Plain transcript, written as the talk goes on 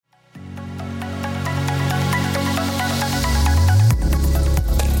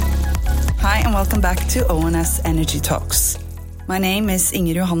welcome back to ONS Energy Talks. My name is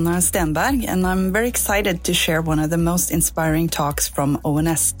Inger Johanna Stenberg, and I'm very excited to share one of the most inspiring talks from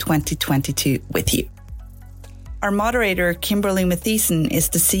ONS 2022 with you. Our moderator, Kimberly Mathieson, is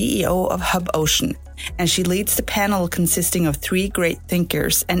the CEO of Hub Ocean, and she leads the panel consisting of 3 great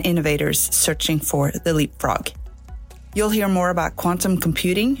thinkers and innovators searching for the leapfrog. You'll hear more about quantum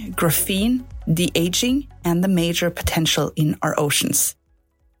computing, graphene, de-aging, and the major potential in our oceans.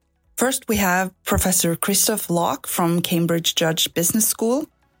 First, we have Professor Christoph Locke from Cambridge Judge Business School.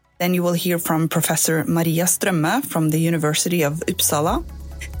 Then you will hear from Professor Maria Strömme from the University of Uppsala.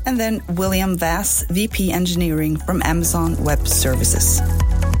 And then William Vass, VP Engineering from Amazon Web Services.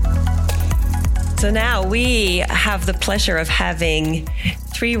 So now we have the pleasure of having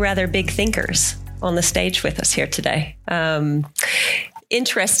 3 rather big thinkers on the stage with us here today.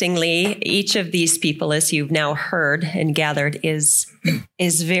 Interestingly, each of these people, as you've now heard and gathered, is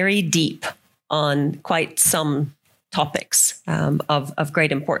very deep on quite some topics of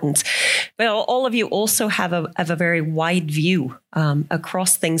great importance. But all of you also have a very wide view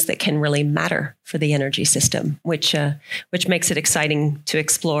across things that can really matter for the energy system, which makes it exciting to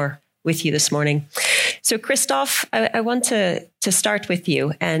explore with you this morning. So, Christoph, I want to start with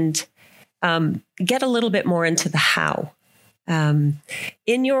you and get a little bit more into the how.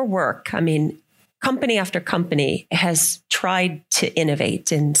 In your work, I mean, company after company has tried to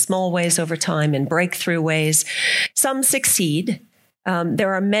innovate in small ways over time, in breakthrough ways. Some succeed.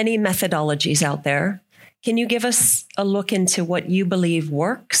 There are many methodologies out there. Can you give us a look into what you believe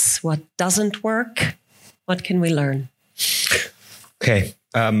works, what doesn't work? What can we learn? Okay.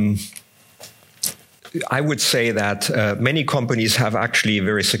 I would say that many companies have actually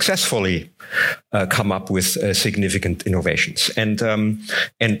very successfully come up with significant innovations, and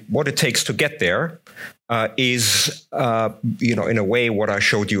what it takes to get there is, in a way, what I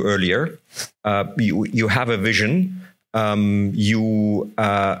showed you earlier. You have a vision, you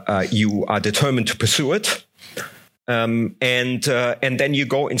are determined to pursue it, and then you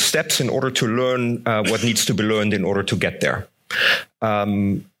go in steps in order to learn what needs to be learned in order to get there.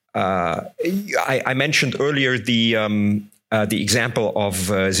 I mentioned earlier the example of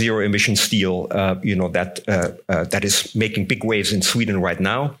zero emission steel, that is making big waves in Sweden right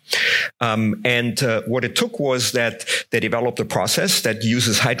now. And what it took was that they developed a process that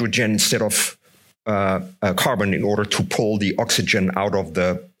uses hydrogen instead of carbon in order to pull the oxygen out of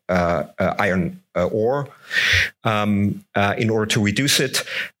the iron ore in order to reduce it.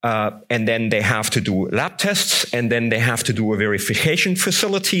 And then they have to do lab tests, and then they have to do a verification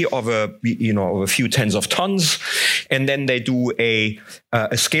facility of a few tens of tons. And then they do a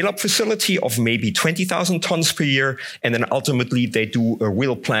scale-up facility of maybe 20,000 tons per year. And then ultimately they do a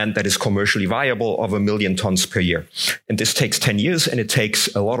real plant that is commercially viable of 1 million tons per year. And this takes 10 years, and it takes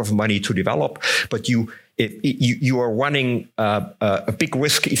a lot of money to develop, but you are running a big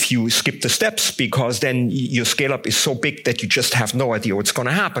risk if you skip the steps, because then your scale up is so big that you just have no idea what's going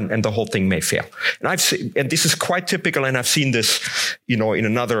to happen, and the whole thing may fail. And this is quite typical, and I've seen this, in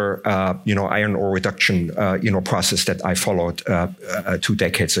another iron ore reduction process that I followed 2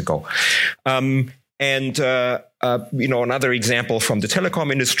 decades ago. Another example from the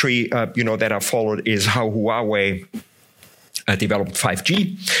telecom industry, that I followed is how Huawei developed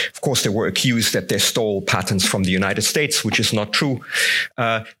 5G. Of course, they were accused that they stole patents from the United States, which is not true.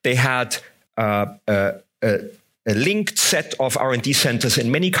 They had a linked set of R&D centers in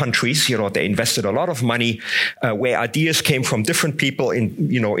many countries. They invested a lot of money where ideas came from different people,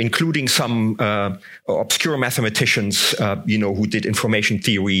 including some obscure mathematicians, who did information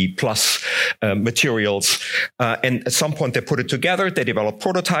theory plus materials. And at some point they put it together, they developed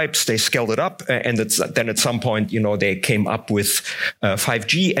prototypes, they scaled it up. And then at some point, they came up with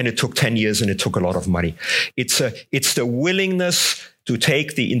 5G, and it took 10 years and it took a lot of money. It's the willingness to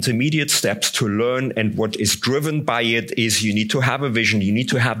take the intermediate steps to learn, and what is driven by it is you need to have a vision, you need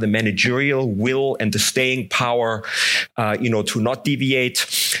to have the managerial will and the staying power, to not deviate,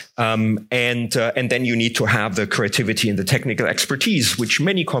 and then you need to have the creativity and the technical expertise, which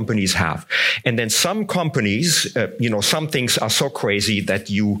many companies have. And then some companies, some things are so crazy that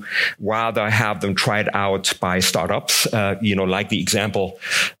you rather have them tried out by startups, like the example,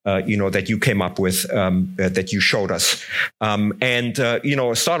 that you came up with, that you showed us,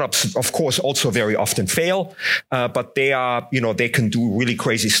 startups, of course, also very often fail, but they are, they can do really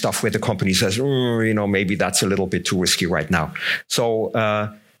crazy stuff where the company says, maybe that's a little bit too risky right now. So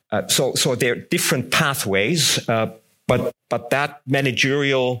there are different pathways, but that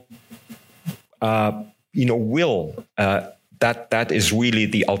managerial, will That is really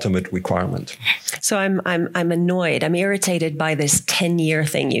the ultimate requirement. So I'm annoyed. I'm irritated by this 10-year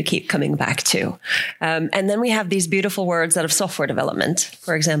thing you keep coming back to. And then we have these beautiful words out of software development,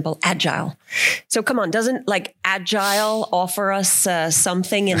 for example, agile. So come on, doesn't like agile offer us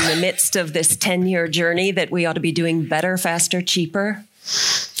something in the midst of this 10-year journey that we ought to be doing better, faster, cheaper?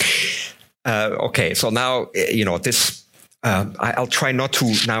 Okay, so now, this... I'll try not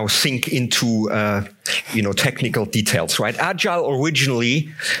to now sink into, technical details, right? Agile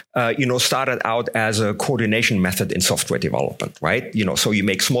originally, started out as a coordination method in software development, right? So you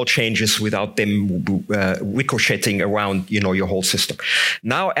make small changes without them ricocheting around, your whole system.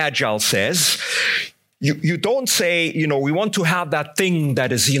 Now Agile says, you don't say, we want to have that thing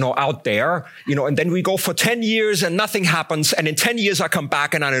that is, out there, and then we go for 10 years and nothing happens. And in 10 years, I come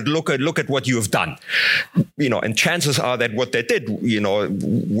back and I look at what you have done, and chances are that what they did,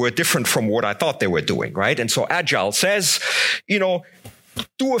 were different from what I thought they were doing. Right. And so Agile says,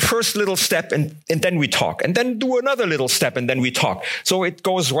 do a first little step and then we talk, and then do another little step and then we talk. So it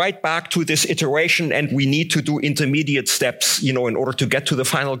goes right back to this iteration, and we need to do intermediate steps, in order to get to the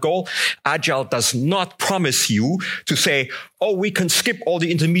final goal. Agile does not promise you to say, oh, we can skip all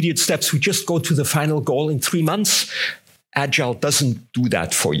the intermediate steps. We just go to the final goal in 3 months. Agile doesn't do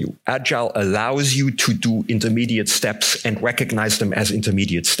that for you. Agile allows you to do intermediate steps and recognize them as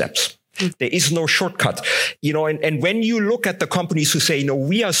intermediate steps. There is no shortcut, and when you look at the companies who say,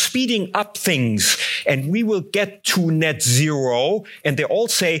 we are speeding up things and we will get to net zero, and they all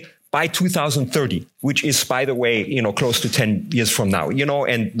say by 2030, which is, by the way, close to 10 years from now,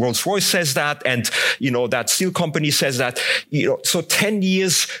 and Rolls-Royce says that, and, that steel company says that, so 10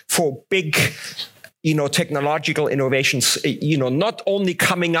 years for big, technological innovations, not only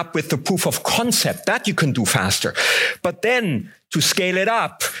coming up with the proof of concept that you can do faster, but then to scale it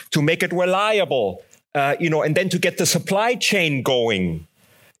up, to make it reliable, and then to get the supply chain going,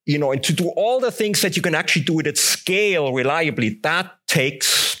 and to do all the things that you can actually do it at scale reliably, that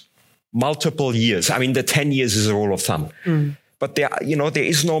takes multiple years. I mean, the 10 years is a rule of thumb. But there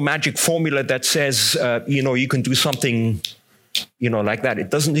is no magic formula that says, you can do something, like that. It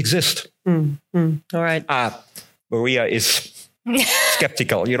doesn't exist. All right. Maria is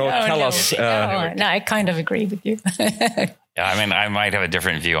skeptical. Tell us. No, I kind of agree with you. Yeah, I mean, I might have a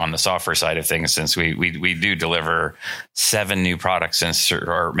different view on the software side of things, since we do deliver 7 new products and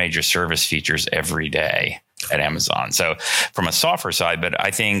our major service features every day at Amazon. So from a software side, but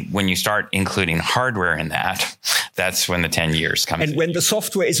I think when you start including hardware in that, that's when the 10 years comes. And when the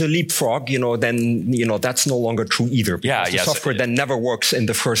software is a leapfrog, then, that's no longer true either. The software then never works in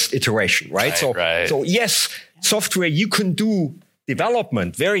the first iteration, right? So yes, software, you can do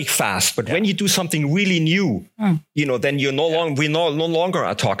development very fast, but when you do something really new, then we no longer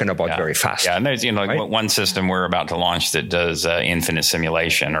are talking about very fast. Yeah, and there's right? One system we're about to launch that does infinite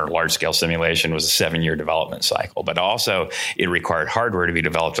simulation or large scale simulation was a 7-year development cycle, but also it required hardware to be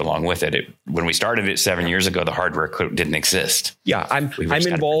developed along with it. When we started it 7 years ago, the hardware didn't exist. Yeah, I'm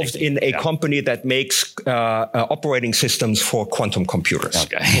involved in a company that makes operating systems for quantum computers.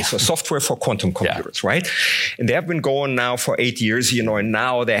 Okay, so software for quantum computers, right? And they have been going now for 8 years. And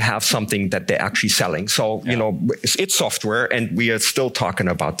now they have something that they're actually selling. So, it's software, and we are still talking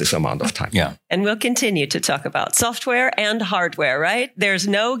about this amount of time. Yeah. And we'll continue to talk about software and hardware, right? There's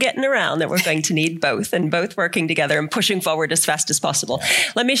no getting around that we're going to need both, and both working together and pushing forward as fast as possible.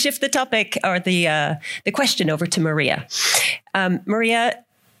 Let me shift the topic or the question over to Maria. Maria,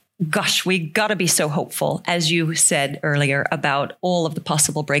 gosh, we got to be so hopeful, as you said earlier, about all of the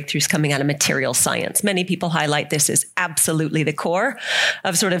possible breakthroughs coming out of material science. Many people highlight this as absolutely the core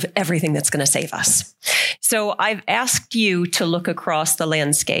of sort of everything that's going to save us. So I've asked you to look across the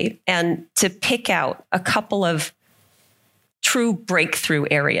landscape and to pick out a couple of true breakthrough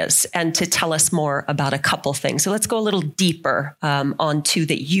areas and to tell us more about a couple things. So let's go a little deeper on two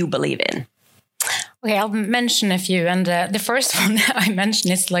that you believe in. Okay, I'll mention a few. And the first one I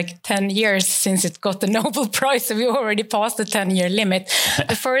mentioned is like 10 years since it got the Nobel Prize. So we already passed the 10-year limit.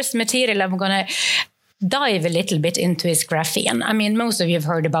 The first material I'm going to dive a little bit into is graphene. I mean, most of you have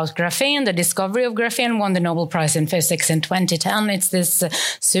heard about graphene. The discovery of graphene won the Nobel Prize in Physics in 2010. It's this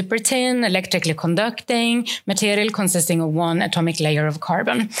super thin, electrically conducting material consisting of one atomic layer of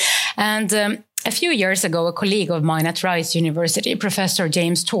carbon. And a few years ago, a colleague of mine at Rice University, Professor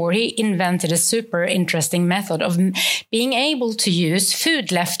James Tour, he invented a super interesting method of being able to use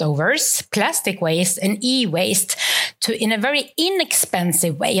food leftovers, plastic waste, and e-waste to, in a very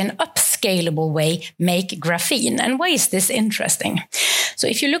inexpensive way, an upscalable way, make graphene. And why is this interesting? So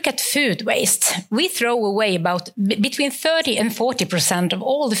if you look at food waste, we throw away about between 30 and 40% of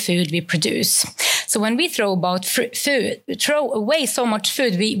all the food we produce. So when we throw away so much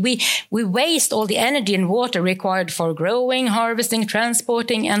food, we waste all the energy and water required for growing, harvesting,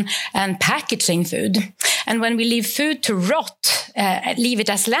 transporting, and packaging food. And when we leave food to rot, leave it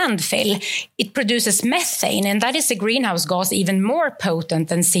as landfill, it produces methane, and that is a greenhouse gas even more potent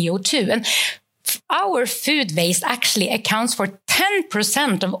than CO2. And our food waste actually accounts for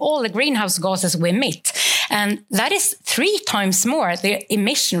 10% of all the greenhouse gases we emit. And that is 3 times more the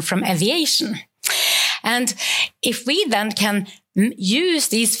emission from aviation. And if we then can use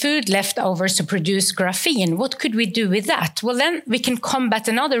these food leftovers to produce graphene, what could we do with that? Well, then we can combat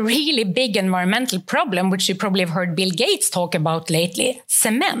another really big environmental problem, which you probably have heard Bill Gates talk about lately,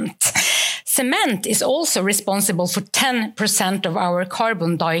 cement. Cement is also responsible for 10% of our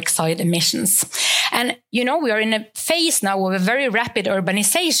carbon dioxide emissions. And, you know, we are in a phase now of a very rapid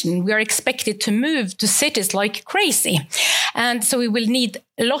urbanization. We are expected to move to cities like crazy. And so we will need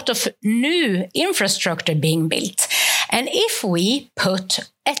a lot of new infrastructure being built. And if we put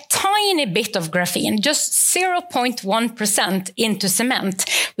a tiny bit of graphene, just 0.1% into cement,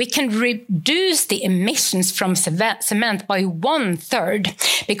 we can reduce the emissions from cement by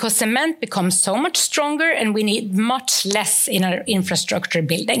 1/3, because cement becomes so much stronger and we need much less in our infrastructure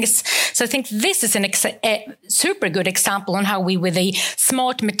buildings. So I think this is a super good example on how we, with a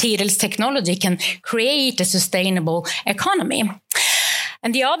smart materials technology, can create a sustainable economy.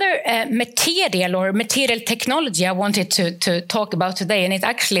 And the other material technology I wanted to talk about today, and it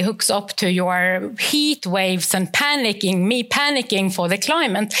actually hooks up to your heat waves and me panicking for the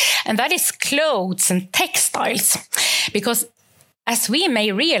climate, and that is clothes and textiles. Because as we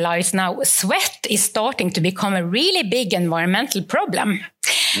may realize now, sweat is starting to become a really big environmental problem.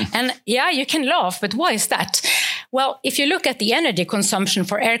 And yeah, you can laugh, but why is that? Well, if you look at the energy consumption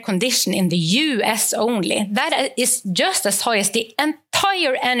for air conditioning in the US only, that is just as high as the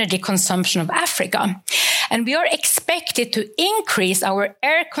entire energy consumption of Africa. And we are expected to increase our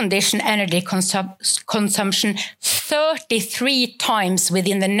air conditioned energy consumption 33 times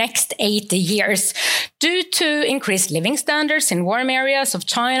within the next 80 years due to increased living standards in warm areas of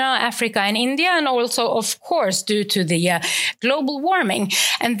China, Africa, and India, and also, of course, due to the global warming.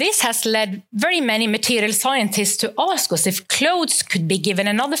 And this has led very many material scientists to ask us if clothes could be given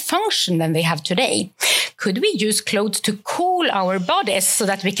another function than they have today. Could we use clothes to cool our bodies so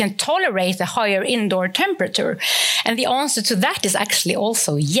that we can tolerate a higher indoor temperature? And the answer to that is actually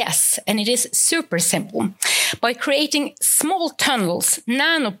also yes. And it is super simple. By creating small tunnels,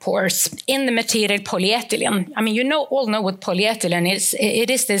 nanopores, in the material polyethylene. I mean, all know what polyethylene is. It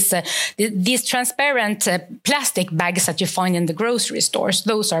is these transparent plastic bags that you find in the grocery stores.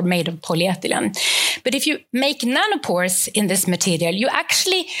 Those are made of polyethylene. But if you make nanopores in this material, you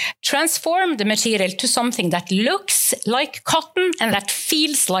actually transform the material to something that looks like cotton and that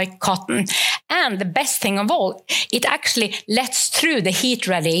feels like cotton. And the best thing of all, it actually lets through the heat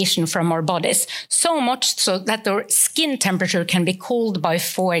radiation from our bodies, so much so that our skin temperature can be cooled by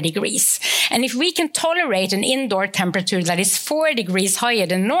 4 degrees. And if we can tolerate an indoor temperature that is 4 degrees higher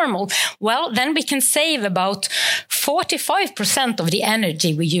than normal, well, then we can save about 45% of the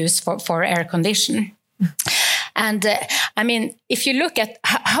energy we use for air conditioning. And I mean, if you look at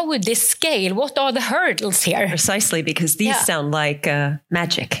how would this scale, what are the hurdles here? Precisely, because these sound like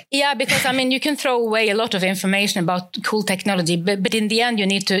magic. Yeah, because I mean, you can throw away a lot of information about cool technology, but in the end, you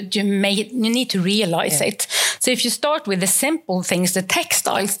need to realize it. So if you start with the simple things, the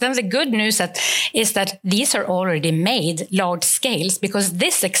textiles, then the good news is that these are already made large scales, because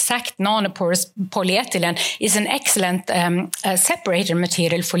this exact nanoporous polyethylene is an excellent separator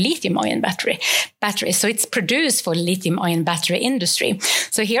material for lithium-ion batteries. So it's produced for lithium-ion battery industry.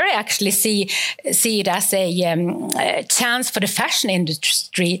 So here I actually see it as a chance for the fashion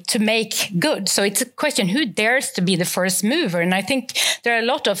industry to make good. So it's a question, who dares to be the first mover? And I think there are a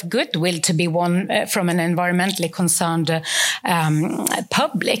lot of goodwill to be won from an environmentally concerned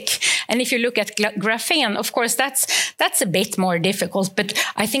public. And if you look at graphene, of course, that's a bit more difficult, but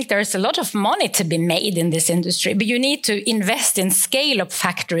I think there's a lot of money to be made in this industry. But you need to invest in scale-up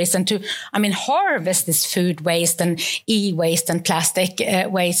factories and to, harvest this food waste and e-waste and plastic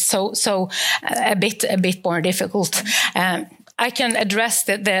waste. So a bit more difficult. I can address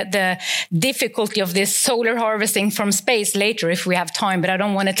the difficulty of this solar harvesting from space later if we have time, but I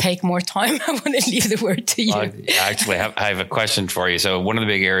don't want to take more time. I want to leave the word to you. Actually, I have a question for you. So one of the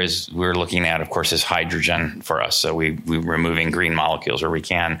big areas we're looking at, of course, is hydrogen for us. So we're removing green molecules where we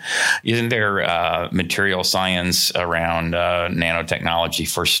can. Isn't there material science around nanotechnology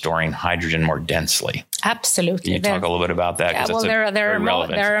for storing hydrogen more densely? Absolutely. Can you talk a little bit about that? Yeah, well, there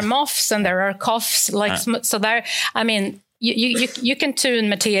are MOFs and there are COFs. So there, I mean, you can tune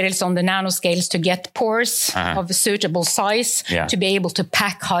materials on the nanoscales to get pores of a suitable size to be able to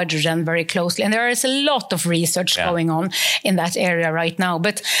pack hydrogen very closely. And there is a lot of research going on in that area right now.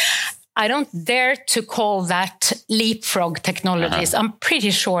 But I don't dare to call that leapfrog technologies. I'm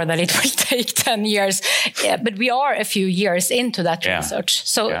pretty sure that it will take 10 years, but we are a few years into that research.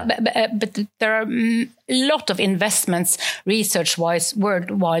 So, but there are a lot of investments research-wise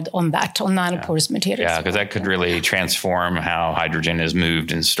worldwide on that, on nanoporous materials. Yeah, because that could really transform how hydrogen is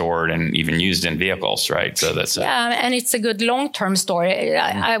moved and stored and even used in vehicles, right? So that's and it's a good long-term story.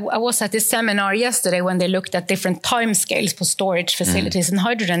 I was at this seminar yesterday when they looked at different timescales for storage facilities, and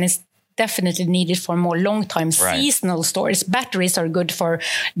hydrogen is definitely needed for more long-time seasonal storage. Batteries are good for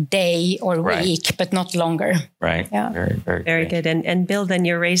day or week, but not longer. Right. Yeah. Very good. And Bill, then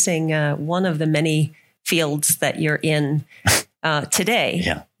you're raising one of the many fields that you're in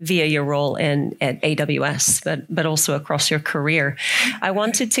today via your role at AWS, but also across your career. I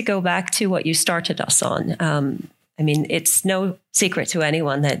wanted to go back to what you started us on. I mean, it's no secret to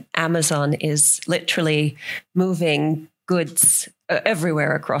anyone that Amazon is literally moving goods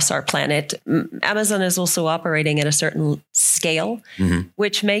everywhere across our planet. Amazon is also operating at a certain scale,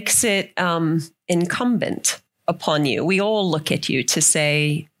 which makes it incumbent upon you. We all look at you to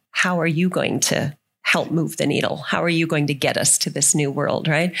say, how are you going to help move the needle? How are you going to get us to this new world,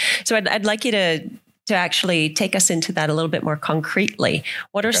 right? So I'd like you to actually take us into that a little bit more concretely.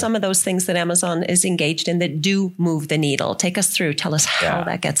 What are some of those things that Amazon is engaged in that do move the needle? Take us through. Tell us how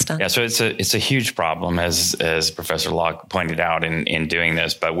that gets done. Yeah, so it's a huge problem, as Professor Locke pointed out in doing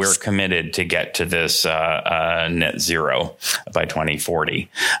this. But we're committed to get to this net zero by 2040,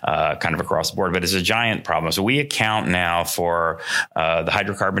 kind of across the board. But it's a giant problem. So we account now for the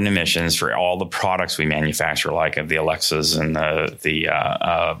hydrocarbon emissions for all the products we manufacture, like the Alexas and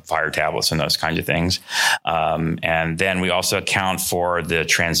the Fire tablets and those kinds of things. And then we also account for the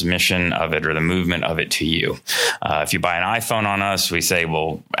transmission of it or the movement of it to you. If you buy an iPhone on us, we say,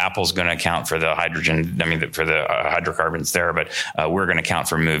 well, Apple's going to account for the hydrogen, for the hydrocarbons there, but we're going to account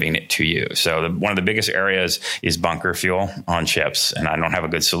for moving it to you. So one of the biggest areas is bunker fuel on ships. And I don't have a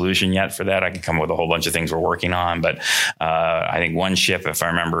good solution yet for that. I can come up with a whole bunch of things we're working on. But I think one ship, if I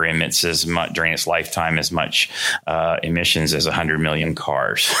remember, emits as much during its lifetime as much emissions as 100 million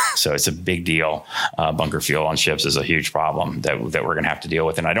cars. So it's a big deal. Bunker fuel on ships is a huge problem that we're going to have to deal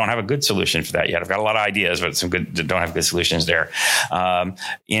with. And I don't have a good solution for that yet. I've got a lot of ideas, but don't have good solutions there.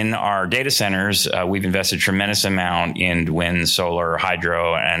 In our data centers, we've invested a tremendous amount in wind, solar,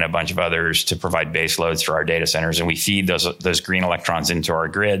 hydro, and a bunch of others to provide base loads for our data centers. And we feed those green electrons into our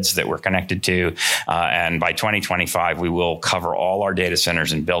grids that we're connected to. And by 2025, we will cover all our data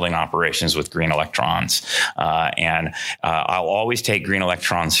centers and building operations with green electrons. And I'll always take green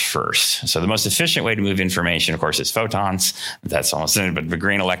electrons first. So the most efficient way to move information, of course, is photons. That's almost it, but the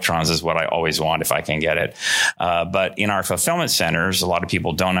green electrons is what I always want if I can get it. But in our fulfillment centers, a lot of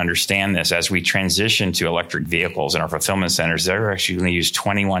people don't understand this. As we transition to electric vehicles in our fulfillment centers, they're actually going to use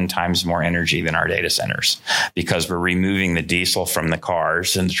 21 times more energy than our data centers because we're removing the diesel from the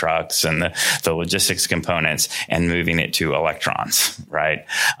cars and the trucks and the logistics components and moving it to electrons, right?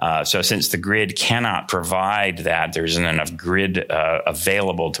 So since the grid cannot provide that, there isn't enough grid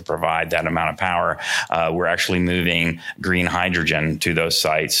available to provide that amount of power. We're actually moving green hydrogen to those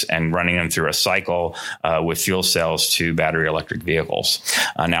sites and running them through a cycle with fuel cells to battery electric vehicles.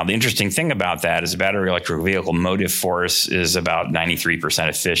 Now, the interesting thing about that is a battery electric vehicle motive force is about 93%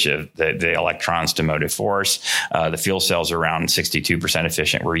 efficient, the electrons to motive force. The fuel cells are around 62%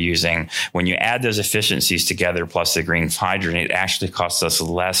 efficient. We're using, when you add those efficiencies together plus the green hydrogen, it actually costs us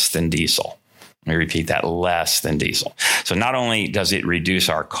less than diesel. Let me repeat that, less than diesel. So not only does it reduce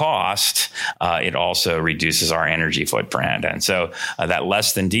our cost, it also reduces our energy footprint. And so that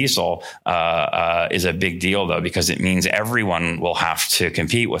less than diesel is a big deal, though, because it means everyone will have to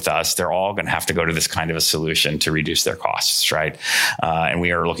compete with us. They're all going to have to go to this kind of a solution to reduce their costs, right? And we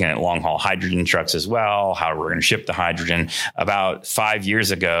are looking at long-haul hydrogen trucks as well, how we're going to ship the hydrogen. About 5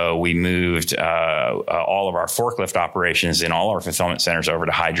 years ago, we moved all of our forklift operations in all our fulfillment centers over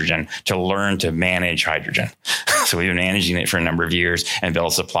to hydrogen to learn to manage hydrogen. So we've been managing it for a number of years and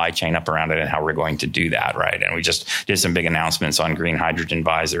build a supply chain up around it and how we're going to do that, right? And we just did some big announcements on green hydrogen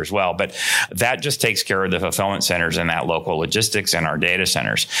buys there as well. But that just takes care of the fulfillment centers and that local logistics and our data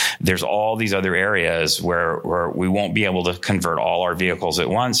centers. There's all these other areas where we won't be able to convert all our vehicles at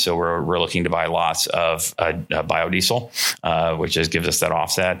once. So we're looking to buy lots of biodiesel, which gives us that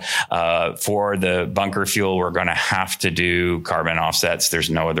offset. For the bunker fuel, we're going to have to do carbon offsets. There's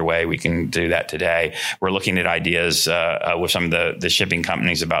no other way we can do that that today. We're looking at ideas with some of the shipping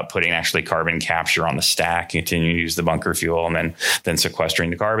companies about putting actually carbon capture on the stack, continuing to use the bunker fuel and then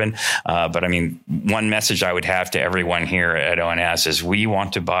sequestering the carbon. But I mean, one message I would have to everyone here at ONS is we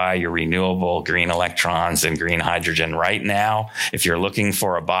want to buy your renewable green electrons and green hydrogen right now. If you're looking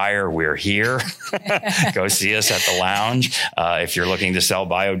for a buyer, we're here. Go see us at the lounge. If you're looking to sell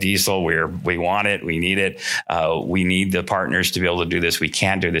biodiesel, we want it. We need it. We need the partners to be able to do this. We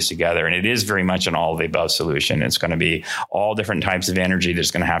can do this together. And it is very much an all of the above solution. It's going to be all different types of energy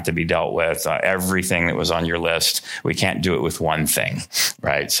that's going to have to be dealt with. Everything that was on your list, we can't do it with one thing,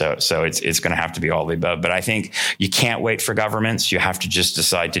 right? So it's going to have to be all of the above. But I think you can't wait for governments. You have to just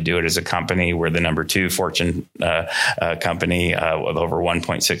decide to do it as a company. We're the number 2 Fortune company with over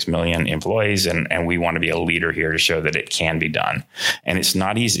 1.6 million employees. And we want to be a leader here to show that it can be done. And it's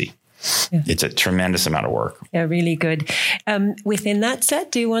not easy. Yeah. It's a tremendous amount of work. Yeah, really good. Within that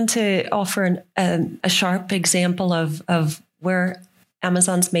set, do you want to offer a sharp example of where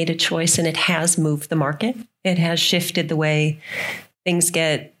Amazon's made a choice and it has moved the market? It has shifted the way things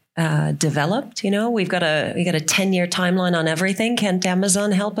get developed. You know, we got a 10-year timeline on everything. Can't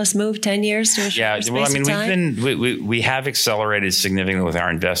Amazon help us move 10 years to a shorter space of time? We have accelerated significantly with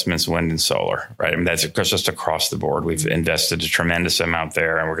our investments in wind and solar, right? I mean, that's just across the board. We've invested a tremendous amount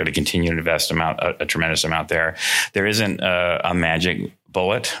there, and we're going to continue to invest a tremendous amount there. There isn't a magic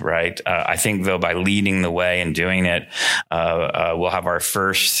bullet, right? I think, though, by leading the way and doing it, we'll have our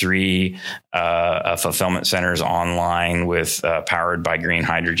first 3 fulfillment centers online with powered by green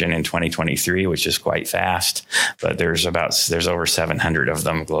hydrogen in 2023, which is quite fast. But there's over 700 of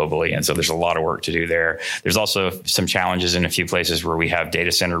them globally, and so there's a lot of work to do there. There's also some challenges in a few places where we have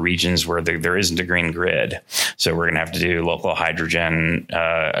data center regions where there isn't a green grid, so we're going to have to do local hydrogen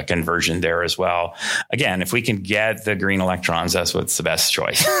conversion there as well. Again, if we can get the green electrons, that's what's the best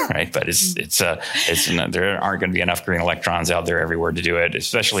choice, right? But there aren't going to be enough green electrons out there everywhere to do it,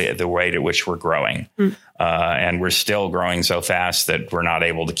 especially at the rate at which we're growing. And we're still growing so fast that we're not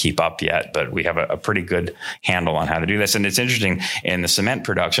able to keep up yet, but we have a pretty good handle on how to do this. And it's interesting, in the cement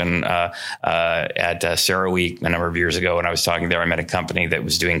production at CERAWeek a number of years ago, when I was talking there, I met a company that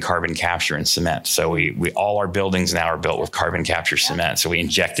was doing carbon capture in cement. So we all our buildings now are built with carbon capture cement. So we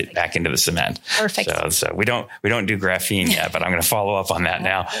inject it back into the cement. Perfect. So we don't do graphene yet, but I'm going to follow up on that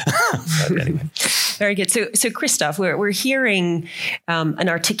now. But anyway. Very good. So Christoph, we're hearing an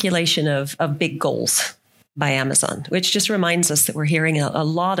articulation of big goals by Amazon, which just reminds us that we're hearing a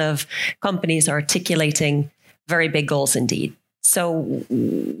lot of companies articulating very big goals indeed. So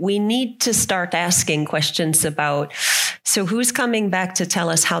we need to start asking questions about, so who's coming back to tell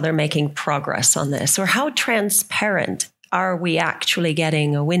us how they're making progress on this, or how transparent are we actually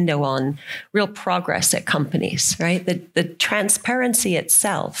getting a window on real progress at companies, right? The transparency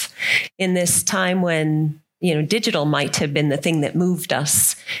itself in this time when, digital might have been the thing that moved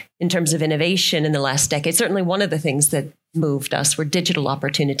us in terms of innovation in the last decade. Certainly one of the things that moved us were digital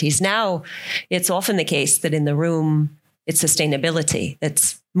opportunities. Now it's often the case that in the room, it's sustainability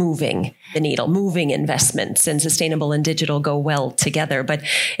that's moving the needle, moving investments, and sustainable and digital go well together. But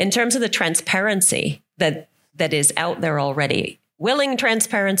in terms of the transparency that is out there already, willing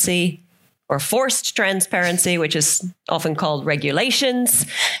transparency or forced transparency, which is often called regulations.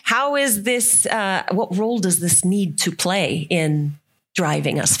 How is this, what role does this need to play in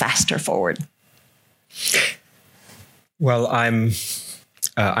driving us faster forward? Well, I'm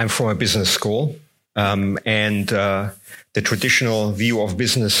from a business school, and the traditional view of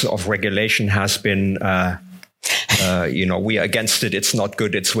business of regulation has been, we are against it. It's not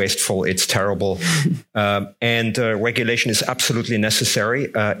good. It's wasteful. It's terrible. And regulation is absolutely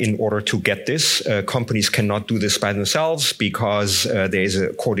necessary in order to get this. Companies cannot do this by themselves because there is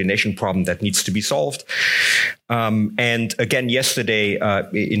a coordination problem that needs to be solved. And again, yesterday,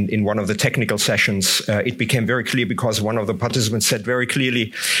 in one of the technical sessions, it became very clear because one of the participants said very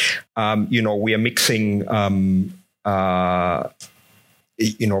clearly, we are mixing,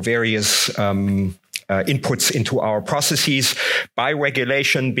 various inputs into our processes by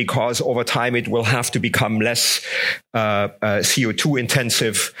regulation, because over time it will have to become less CO2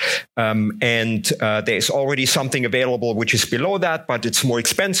 intensive. And there is already something available which is below that, but it's more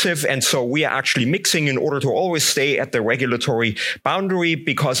expensive. And so we are actually mixing in order to always stay at the regulatory boundary,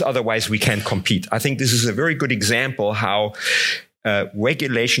 because otherwise we can't compete. I think this is a very good example how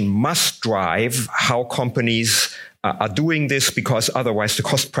regulation must drive how companies are doing this, because otherwise the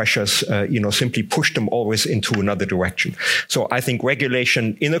cost pressures, simply push them always into another direction. So I think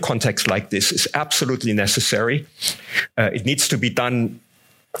regulation in a context like this is absolutely necessary. It needs to be done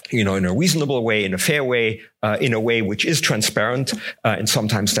in a reasonable way, in a fair way, in a way which is transparent. And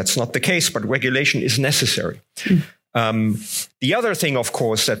sometimes that's not the case, but regulation is necessary. The other thing, of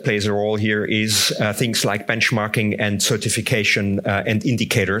course, that plays a role here is things like benchmarking and certification and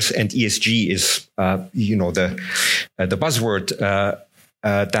indicators. And ESG is, the buzzword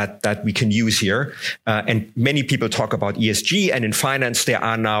that we can use here. And many people talk about ESG, and in finance, there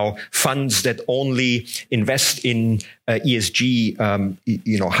are now funds that only invest in ESG,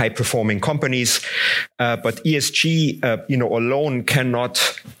 high performing companies. But ESG, alone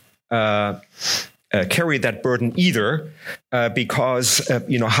cannot carry that burden either, because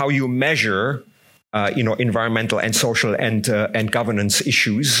how you measure environmental and social and governance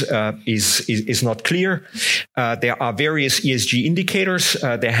issues is not clear. There are various ESG indicators.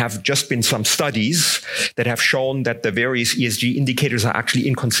 There have just been some studies that have shown that the various ESG indicators are actually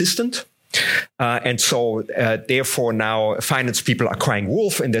inconsistent. And so, therefore, now finance people are crying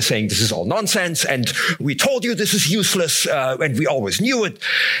wolf, and they're saying this is all nonsense, and we told you this is useless, and we always knew it,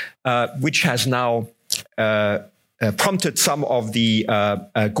 which has now prompted some of the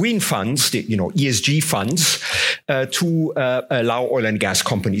green funds, the ESG funds, to allow oil and gas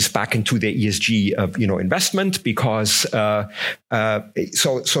companies back into their ESG investment, because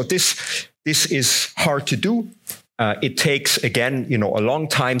so this is hard to do. It takes, again, a long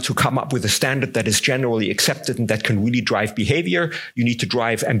time to come up with a standard that is generally accepted and that can really drive behavior. You need to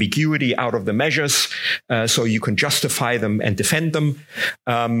drive ambiguity out of the measures so you can justify them and defend them.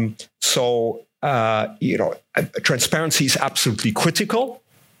 Transparency is absolutely critical.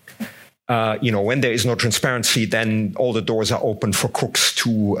 When there is no transparency, then all the doors are open for crooks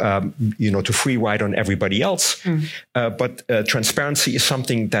to free ride on everybody else. But transparency is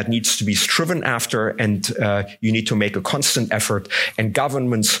something that needs to be striven after, and you need to make a constant effort. And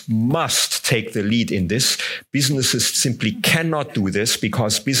governments must take the lead in this. Businesses simply cannot do this,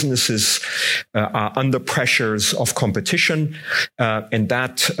 because businesses are under pressures of competition, and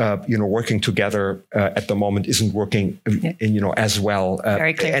that working together at the moment isn't working as well.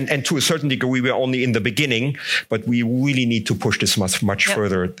 Very clear. And to a certain degree, we're only in the beginning, but we really need to push this much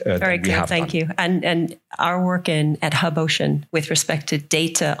further than we have done. Thank you. And our work at Hub Ocean with respect to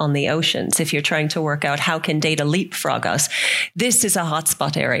data on the oceans, if you're trying to work out how can data leapfrog us, this is a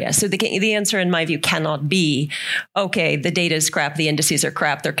hotspot area. So the answer, in my view, cannot be, okay, the data is crap, the indices are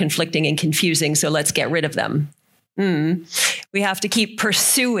crap, they're conflicting and confusing, so let's get rid of them. We have to keep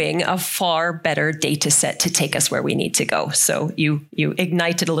pursuing a far better data set to take us where we need to go. So you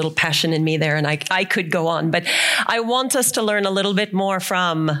ignited a little passion in me there, and I could go on, but I want us to learn a little bit more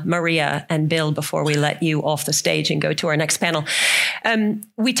from Maria and Bill before we let you off the stage and go to our next panel.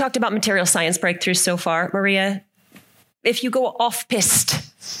 We talked about material science breakthroughs so far. Maria, if you go off-piste,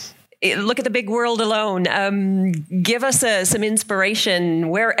 look at the big world alone. Give us some inspiration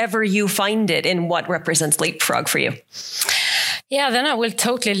wherever you find it in what represents leapfrog for you. Yeah, then I will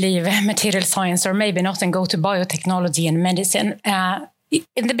totally leave material science, or maybe not, and go to biotechnology and medicine.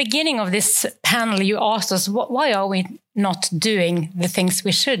 In the beginning of this panel, you asked us, why are we not doing the things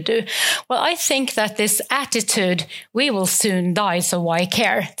we should do? Well, I think that this attitude, we will soon die, so why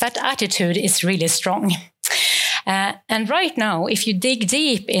care? That attitude is really strong. And right now, if you dig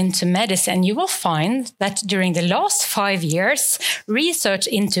deep into medicine, you will find that during the last 5 years, research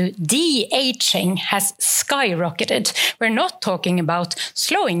into de-aging has skyrocketed. We're not talking about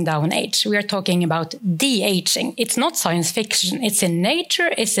slowing down age. We are talking about de-aging. It's not science fiction. It's in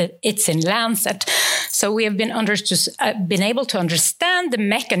Nature. It's in Lancet. So we have been able to understand the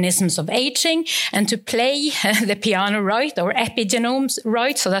mechanisms of aging and to play the piano right, or epigenomes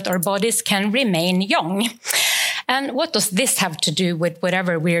right, so that our bodies can remain young. And what does this have to do with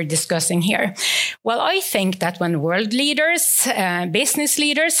whatever we're discussing here? Well, I think that when world leaders, business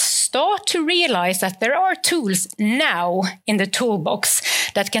leaders start to realize that there are tools now in the toolbox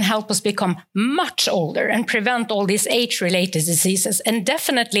that can help us become much older and prevent all these age-related diseases, and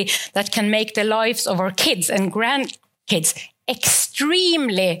definitely that can make the lives of our kids and grandkids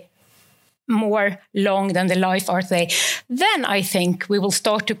extremely more long than the life are today, then I think we will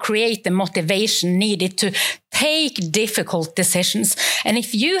start to create the motivation needed to take difficult decisions. And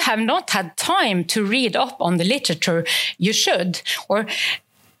if you have not had time to read up on the literature, you should. Or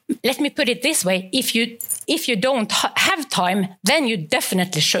let me put it this way, if you don't have time, then you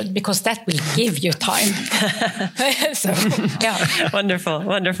definitely should, because that will give you time. So, yeah.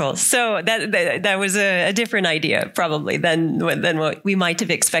 Wonderful. So that was a different idea, probably, than what we might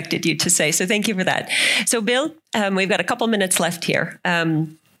have expected you to say. So thank you for that. So Bill, we've got a couple minutes left here.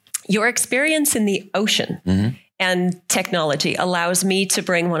 Your experience in the ocean and technology allows me to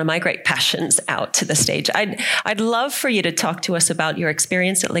bring one of my great passions out to the stage. I'd love for you to talk to us about your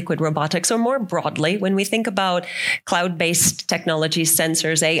experience at Liquid Robotics, or more broadly, when we think about cloud-based technologies,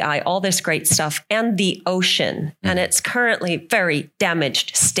 sensors, AI, all this great stuff, and the ocean, and its currently very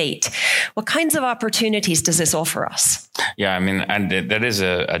damaged state. What kinds of opportunities does this offer us? Yeah, I mean, and that is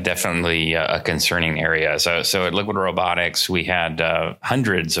definitely a concerning area. So at Liquid Robotics, we had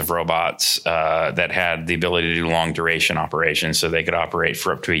hundreds of robots that had the ability to do long duration operations, so they could operate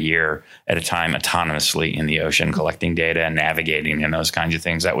for up to a year at a time autonomously in the ocean, collecting data and navigating and those kinds of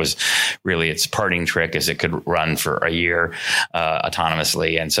things. That was really its parting trick, is it could run for a year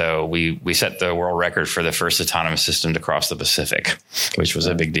autonomously. And so we set the world record for the first autonomous system to cross the Pacific, which was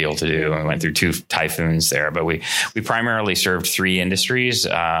a big deal to do. And we went through 2 typhoons there, but we primarily served 3 industries,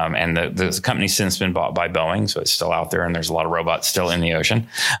 and the company's since been bought by Boeing, so it's still out there, and there's a lot of robots still in the ocean.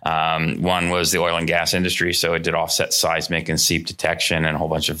 One was the oil and gas industry, so it did offset seismic and seep detection and a whole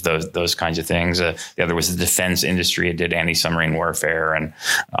bunch of those kinds of things. The other was the defense industry. It did anti-submarine warfare and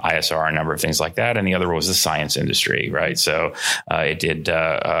ISR, a number of things like that. And the other was the science industry, right? So it did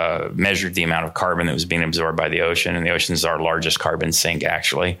measured the amount of carbon that was being absorbed by the ocean, and the ocean is our largest carbon sink,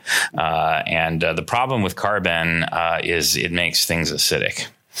 actually. And the problem with carbon is it makes things acidic.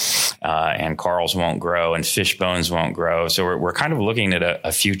 And corals won't grow and fish bones won't grow. So we're kind of looking at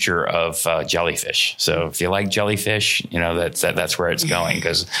a future of jellyfish. So if you like jellyfish, that's where it's going,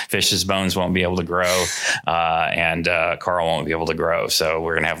 because fish's bones won't be able to grow and coral won't be able to grow. So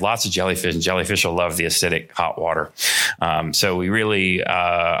we're going to have lots of jellyfish, and jellyfish will love the acidic hot water. So we really,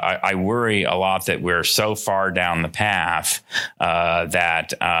 I worry a lot that we're so far down the path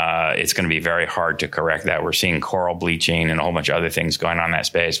that it's going to be very hard to correct that. We're seeing coral bleaching and a whole bunch of other things going on in that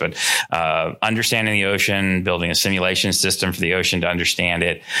space. But understanding the ocean, building a simulation system for the ocean to understand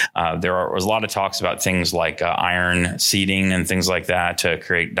it. There was a lot of talks about things like iron seeding and things like that to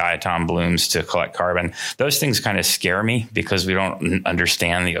create diatom blooms to collect carbon. Those things kind of scare me because we don't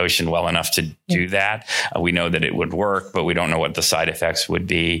understand the ocean well enough to do that. We know that it would work, but we don't know what the side effects would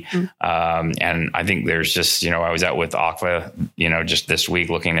be. And I think there's just, I was out with Aqua, just this week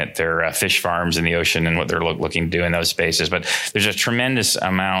looking at their fish farms in the ocean and what they're looking to do in those spaces. But there's a tremendous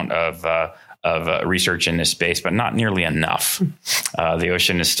amount of research in this space, but not nearly enough. The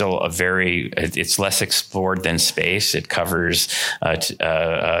ocean is still it's less explored than space. It covers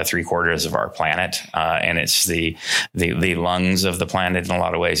 3/4 of our planet, and it's the lungs of the planet in a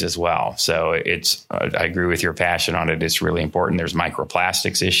lot of ways as well. So I agree with your passion on it. It's really important. There's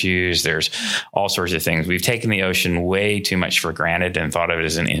microplastics issues. There's all sorts of things. We've taken the ocean way too much for granted and thought of it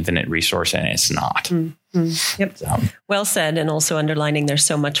as an infinite resource, and it's not. Yep. Well said. And also underlining there's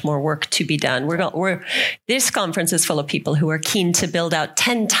so much more work to be done. This conference is full of people who are keen to build out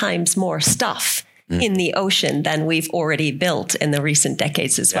 10 times more stuff in the ocean than we've already built in the recent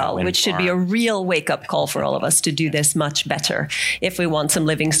decades as well, which should be a real wake-up call for all of us to do this much better if we want some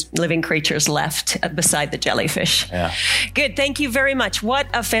living creatures left beside the jellyfish. Yeah. Good. Thank you very much. What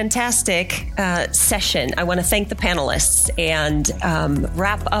a fantastic session. I want to thank the panelists and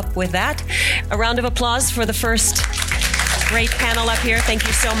wrap up with that. A round of applause for the first great panel up here. Thank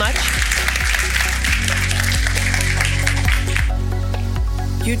you so much.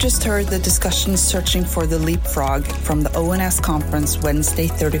 You just heard the discussion Searching for the Leapfrog from the ONS conference Wednesday,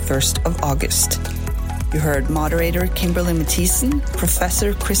 31st of August. You heard moderator Kimberly Mathisen,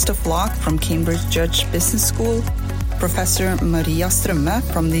 Professor Christoph Locke from Cambridge Judge Business School, Professor Maria Strømme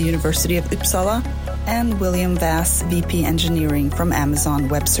from the University of Uppsala, and William Vass, VP Engineering from Amazon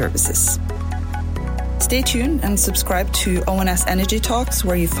Web Services. Stay tuned and subscribe to ONS Energy Talks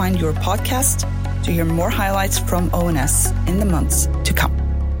where you find your podcast to hear more highlights from ONS in the months to come.